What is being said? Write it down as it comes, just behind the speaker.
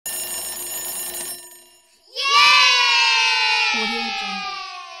Hello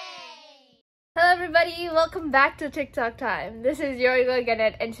everybody, welcome back to TikTok time. This is your girl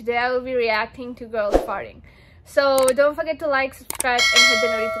Ganet, and today I will be reacting to girls farting. So don't forget to like, subscribe, and hit the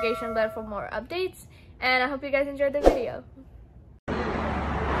notification bell for more updates. And I hope you guys enjoyed the video.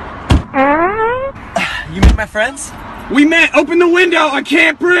 You met my friends? We met! Open the window! I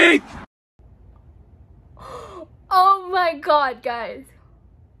can't breathe! Oh my god, guys.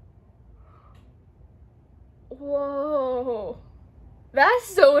 Whoa.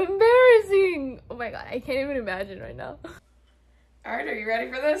 That's so embarrassing. Oh my god, I can't even imagine right now. Alright, are you ready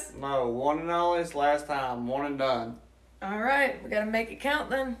for this? No, one and only is last time. One and done. Alright, we gotta make it count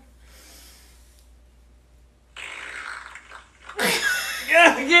then.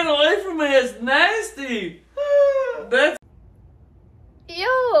 Get away from me, it's nasty! That's...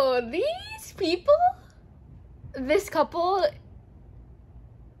 Yo, these people? This couple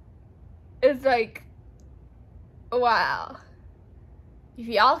is like, wow. If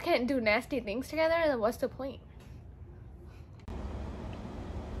y'all can't do nasty things together, then what's the point?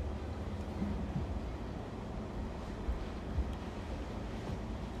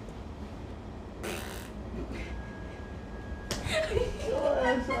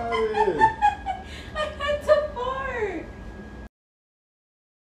 I had to fart!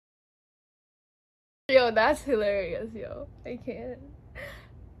 Yo, that's hilarious, yo. I can't.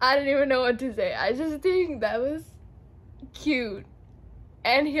 I don't even know what to say. I just think that was cute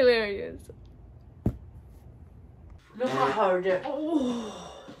and hilarious. Look how hard it.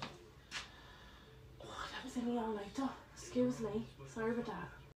 Oh, that was in the all night. Excuse me. Sorry about that.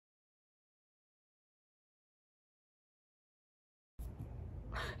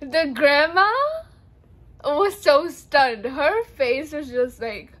 The grandma was so stunned. Her face was just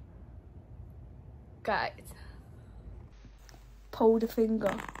like, guys, pull the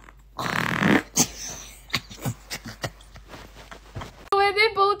finger. When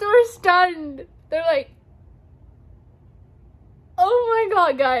they both were stunned, they're like, oh my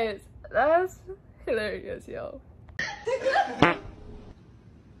god, guys, that's hilarious, yo.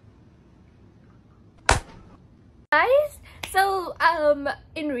 Guys, so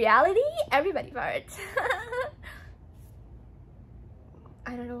in reality, everybody farts.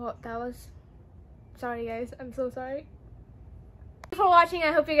 I don't know what that was. Sorry guys, I'm so sorry. Thank you for watching.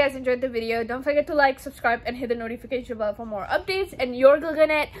 I hope you guys enjoyed the video. Don't forget to like, subscribe, and hit the notification bell for more updates. And your girl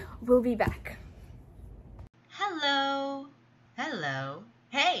Ganet will be back. Hello. Hello.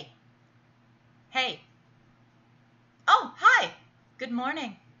 Hey. Hey. Oh, hi. Good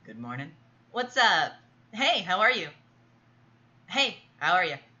morning. Good morning. What's up? Hey, how are you? Hey, how are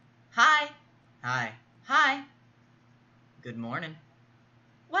you? Hi. Hi. Hi. Good morning.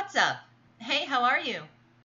 What's up? Hey, how are you?